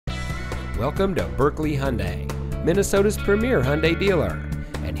Welcome to Buerkle Hyundai, Minnesota's premier Hyundai dealer.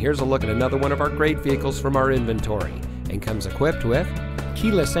 And here's a look at another one of our great vehicles from our inventory, and comes equipped with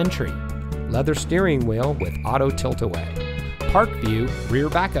keyless entry, leather steering wheel with auto tilt-away, park view rear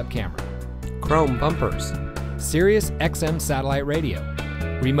backup camera, chrome bumpers, Sirius XM satellite radio,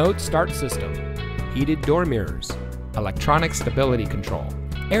 remote start system, heated door mirrors, electronic stability control,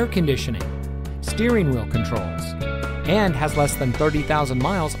 air conditioning, steering wheel controls, and has less than 30,000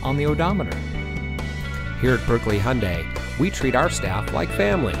 miles on the odometer. Here at Buerkle Hyundai, we treat our staff like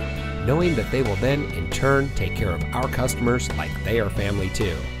family, knowing that they will then in turn take care of our customers like they are family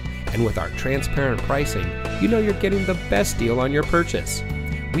too. And with our transparent pricing, you know you're getting the best deal on your purchase.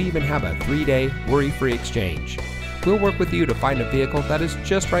 We even have a 3-day worry-free exchange. We'll work with you to find a vehicle that is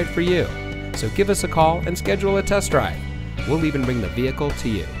just right for you. So give us a call and schedule a test drive. We'll even bring the vehicle to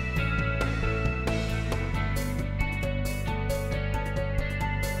you.